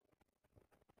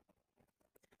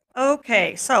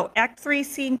Okay, so Act 3,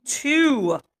 Scene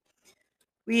 2.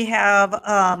 We have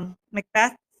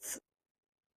Macbeth.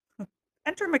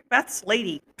 Enter Macbeth's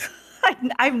lady.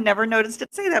 I've never noticed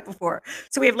it say that before.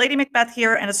 So we have Lady Macbeth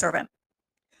here and a servant.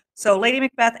 So Lady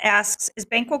Macbeth asks, "Is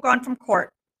Banquo gone from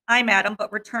court?" "Ay, madam,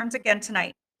 but returns again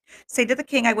tonight. Say to the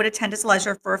king I would attend his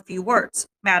leisure for a few words."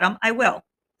 "Madam, I will."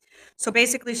 So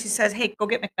basically she says, "Hey, go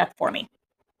get Macbeth for me."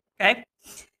 Okay.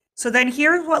 So then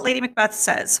here's what Lady Macbeth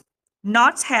says: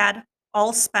 "Naught's had,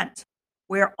 all spent.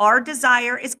 Where our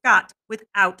desire is got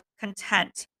without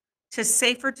content. 'Tis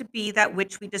safer to be that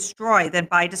which we destroy than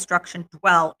by destruction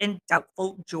dwell in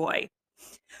doubtful joy."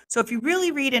 So if you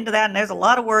really read into that, and there's a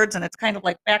lot of words and it's kind of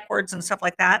like backwards and stuff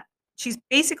like that, she's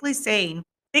basically saying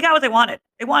they got what they wanted.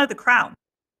 They wanted the crown.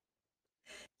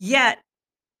 Yet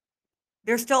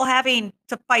they're still having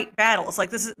to fight battles. Like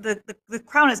this is the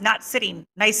crown is not sitting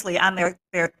nicely on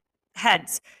their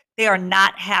heads. They are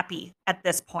not happy at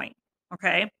this point.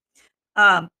 Okay.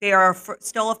 They are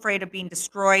still afraid of being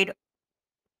destroyed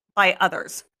by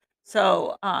others.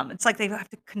 So it's like they have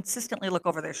to consistently look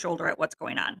over their shoulder at what's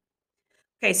going on.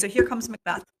 Okay, so here comes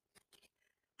Macbeth.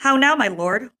 "How now, my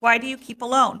lord? Why do you keep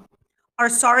alone? Our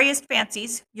sorriest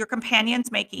fancies your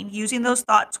companions making, using those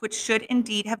thoughts which should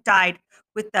indeed have died,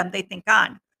 with them they think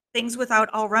on. Things without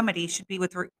all remedy should be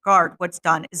with regard. What's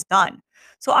done is done."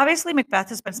 So obviously Macbeth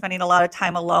has been spending a lot of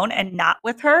time alone and not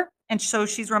with her. And so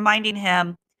she's reminding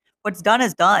him, what's done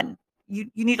is done.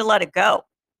 You need to let it go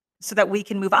so that we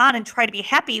can move on and try to be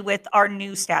happy with our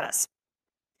new status.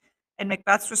 And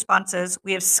Macbeth's response is,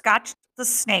 "We have scotched the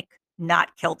snake,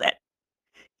 not killed it."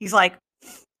 He's like,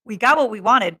 "We got what we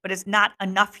wanted, but it's not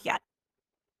enough yet.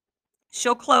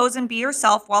 She'll close and be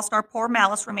herself whilst our poor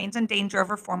Malice remains in danger of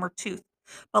her former tooth.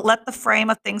 But let the frame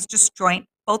of things disjoint,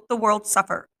 both the world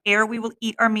suffer, ere we will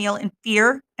eat our meal in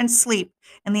fear and sleep,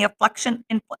 and the affliction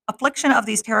of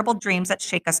these terrible dreams that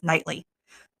shake us nightly."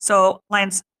 So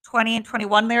lines 20 and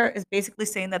 21 there is basically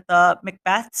saying that the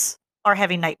Macbeths are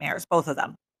having nightmares, both of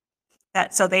them.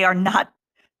 That so they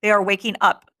are waking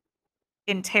up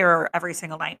in terror every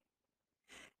single night.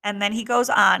 And then he goes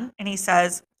on and he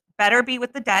says, "Better be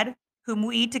with the dead, whom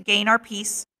we, to gain our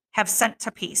peace, have sent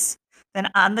to peace, than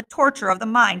on the torture of the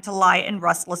mind to lie in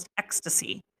restless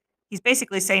ecstasy." He's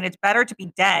basically saying it's better to be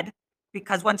dead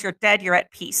because once you're dead, you're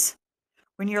at peace.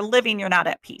 When you're living, you're not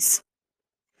at peace.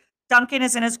 "Duncan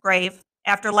is in his grave.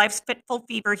 After life's fitful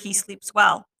fever, he sleeps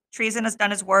well. Treason has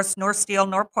done his worst, nor steel,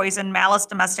 nor poison, malice,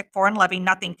 domestic, foreign levy,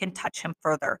 nothing can touch him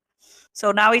further."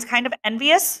 So now he's kind of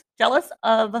envious, jealous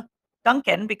of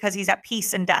Duncan because he's at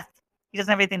peace in death. He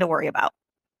doesn't have anything to worry about.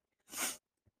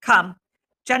 "Come,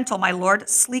 gentle, my lord,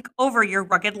 sleek over your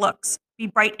rugged looks. Be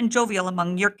bright and jovial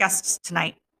among your guests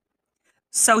tonight.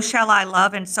 So shall I,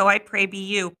 love, and so I pray be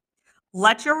you.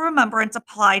 Let your remembrance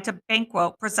apply to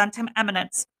Banquo, present him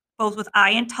eminence, both with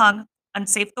eye and tongue,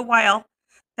 unsafe the while,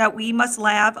 that we must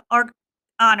lave our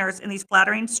honors in these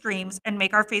flattering streams, and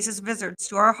make our faces visards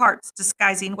to our hearts,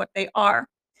 disguising what they are."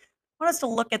 I want us to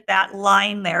look at that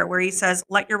line there where he says,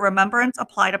 "Let your remembrance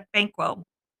apply to Banquo,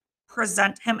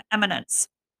 present him eminence."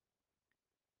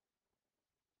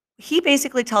 He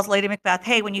basically tells Lady Macbeth,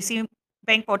 hey, when you see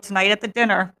Banquo tonight at the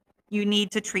dinner, you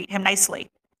need to treat him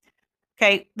nicely.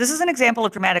 Okay, this is an example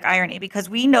of dramatic irony because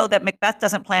we know that Macbeth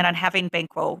doesn't plan on having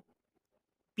Banquo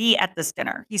be at this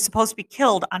dinner. He's supposed to be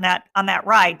killed on that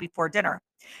ride before dinner.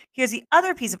 Here's the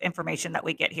other piece of information that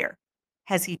we get here.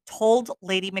 Has he told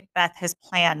Lady Macbeth his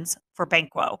plans for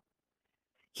Banquo?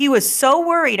 He was so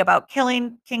worried about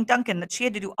killing King Duncan that she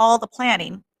had to do all the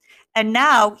planning. And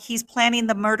now he's planning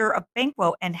the murder of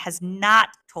Banquo and has not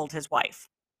told his wife.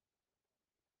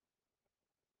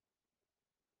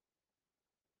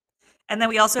 And then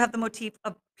we also have the motif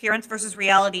of appearance versus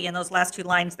reality in those last two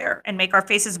lines there, and make our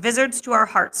faces visards to our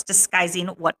hearts, disguising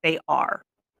what they are.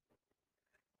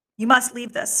 You must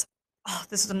leave this. Oh,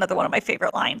 this is another one of my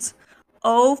favorite lines.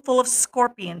 "Oh, full of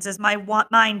scorpions is my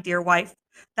mind, dear wife.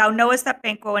 Thou knowest that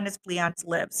Banquo in his fleance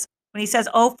lives." When he says,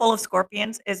 "Oh, full of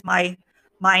scorpions is my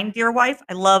mind, dear wife,"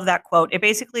 I love that quote. It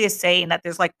basically is saying that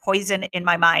there's like poison in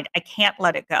my mind. I can't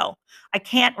let it go. I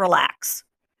can't relax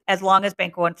as long as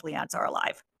Banquo and Fleance are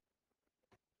alive.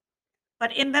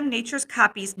 "But in them nature's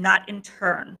copies, not in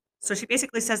turn." So she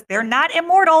basically says they're not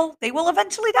immortal. They will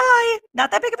eventually die. Not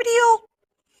that big of a deal.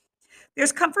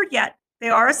 "There's comfort yet. They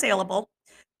are assailable.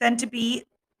 Then to be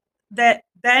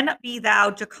then be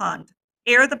thou jocund.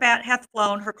 Ere the bat hath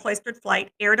flown her cloistered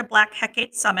flight, ere to black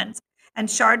Hecate summons, and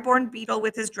shard-born beetle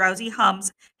with his drowsy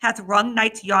hums hath rung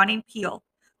night's yawning peal,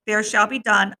 there shall be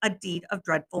done a deed of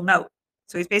dreadful note."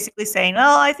 So he's basically saying,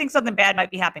 oh, I think something bad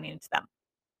might be happening to them.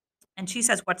 And she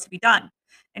says, what's to be done?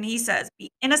 And he says,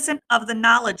 be innocent of the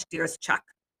knowledge, dearest Chuck.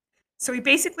 So he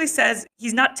basically says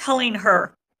he's not telling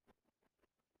her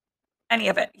any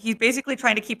of it. He's basically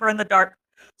trying to keep her in the dark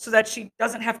so that she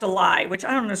doesn't have to lie, which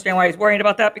I don't understand why he's worried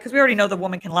about that, because we already know the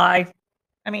woman can lie.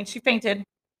 I mean, she fainted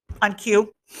on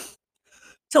cue.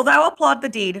 Till thou applaud the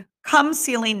deed, come,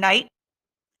 ceiling night,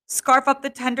 scarf up the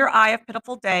tender eye of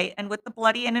pitiful day, and with the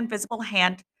bloody and invisible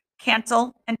hand,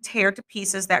 cancel and tear to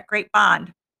pieces that great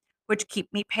bond, which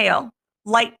keep me pale.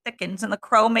 Light thickens, and the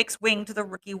crow makes wing to the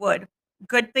rooky wood.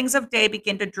 Good things of day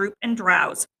begin to droop and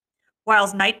drowse,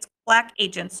 whiles night's black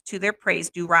agents to their praise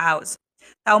do rouse.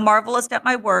 Thou marvelest at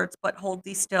my words, but hold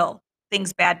thee still.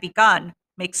 Things bad begun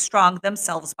make strong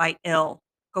themselves by ill.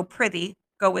 Go prithee,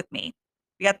 go with me.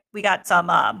 We got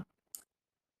some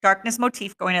darkness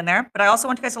motif going in there, but I also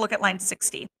want you guys to look at line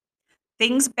 60.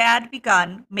 Things bad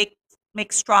begun make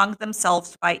strong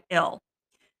themselves by ill.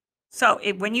 So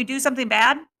when you do something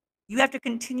bad, you have to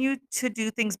continue to do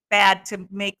things bad to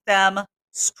make them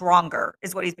stronger,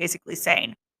 is what he's basically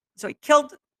saying. So he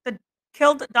killed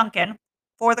Duncan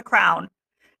for the crown,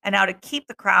 and now to keep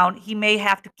the crown, he may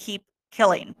have to keep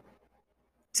killing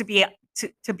to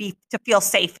feel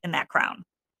safe in that crown.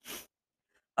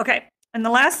 Okay, and the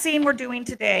last scene we're doing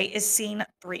today is scene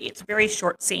 3. It's a very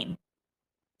short scene.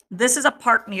 This is a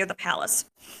park near the palace.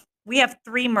 We have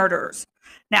 3 murderers.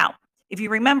 Now, if you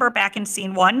remember back in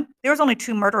scene 1, there was only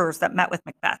 2 murderers that met with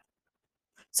Macbeth.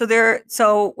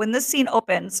 So when this scene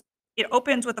opens, it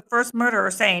opens with the first murderer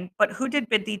saying, "But who did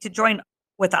bid thee to join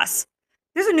with us?"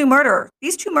 There's a new murderer.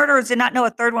 These 2 murderers did not know a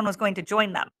third one was going to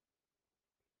join them.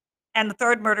 And the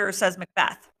third murderer says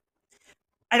Macbeth.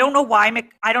 I don't know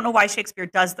why Shakespeare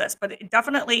does this, but it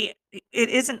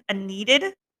isn't a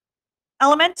needed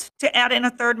element to add in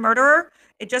a third murderer.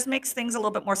 It just makes things a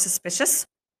little bit more suspicious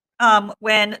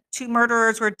when 2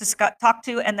 murderers were talked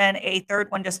to and then a third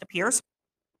one just appears.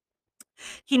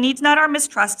 He needs not our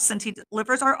mistrust, since he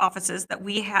delivers our offices that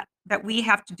we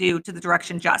have to do to the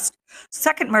direction just.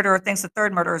 Second murderer thinks the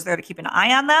third murderer is there to keep an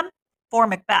eye on them for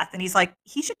Macbeth, and he's like,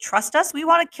 he should trust us. We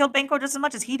want to kill Banquo just as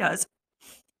much as he does.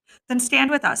 Then stand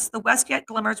with us. The west yet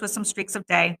glimmers with some streaks of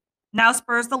day. Now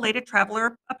spurs the lated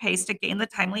traveler apace to gain the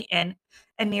timely inn,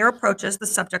 and near approaches the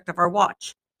subject of our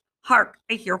watch. Hark,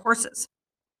 I hear horses.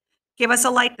 Give us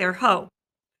a light there, ho.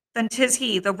 Then 'tis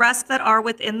he. The rest that are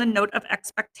within the note of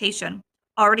expectation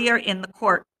already are in the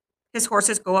court. His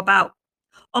horses go about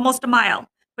almost a mile,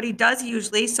 but he does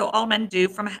usually, so all men do,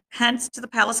 from hence to the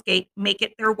palace gate, make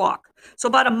it their walk. So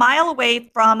about a mile away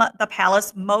from the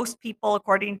palace, most people,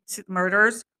 according to the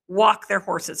murderers, walk their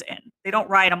horses in. They don't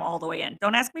ride them all the way in.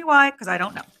 Don't ask me why, because I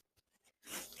don't know.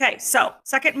 Okay, so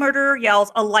second murderer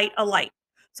yells, a light, a light.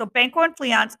 So Banquo and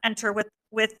Fleance enter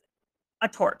with a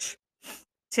torch.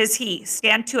 'Tis he.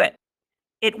 Stand to it.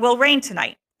 It will rain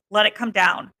tonight. Let it come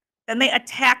down. Then they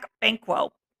attack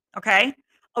Banquo. Okay?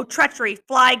 O treachery,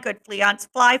 fly, good Fleance,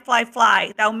 fly, fly,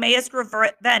 fly. Thou mayest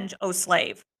revenge, O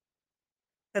slave.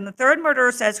 Then the third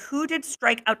murderer says, who did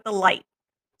strike out the light?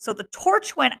 So the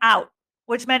torch went out,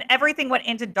 which meant everything went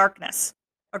into darkness.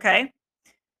 Okay?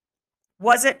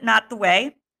 Was it not the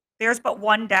way? There's but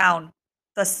one down.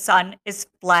 The sun is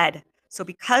fled. So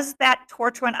because that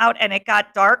torch went out and it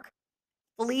got dark,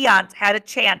 Fleance had a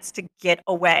chance to get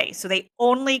away. So they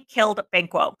only killed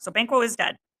Banquo. So Banquo is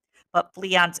dead, but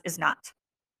Fleance is not.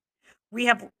 We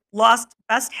have lost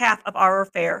best half of our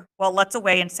affair. Well, let's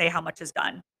away and say how much is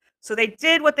done. So they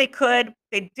did what they could.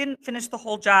 They didn't finish the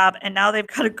whole job, and now they've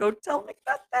got to go tell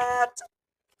Macbeth that,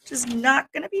 which is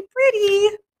not going to be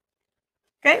pretty.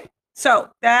 Okay,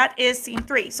 so that is scene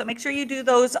 3. So make sure you do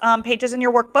those pages in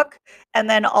your workbook, and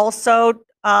then also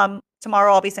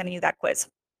tomorrow I'll be sending you that quiz.